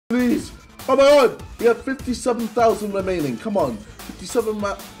Please. Oh my god. We have 57,000 remaining. Come on.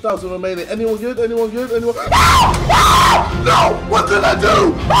 57,000 remaining. Anyone good? Anyone good? Anyone? No! What did I do?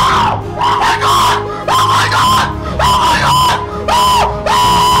 Oh my god! Oh my god! Oh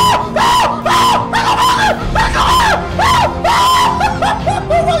my god!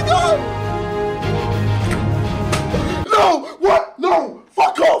 Oh my god! No! What? No!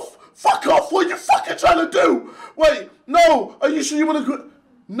 Fuck off! Fuck off! What are you fucking trying to do? Wait! No! Are you sure you want to?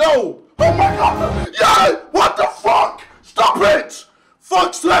 No! Oh my god! Yeah! What the fuck? Stop it!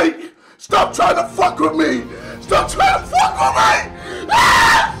 Fuck's sake! Stop trying to fuck with me! Stop trying to fuck with me!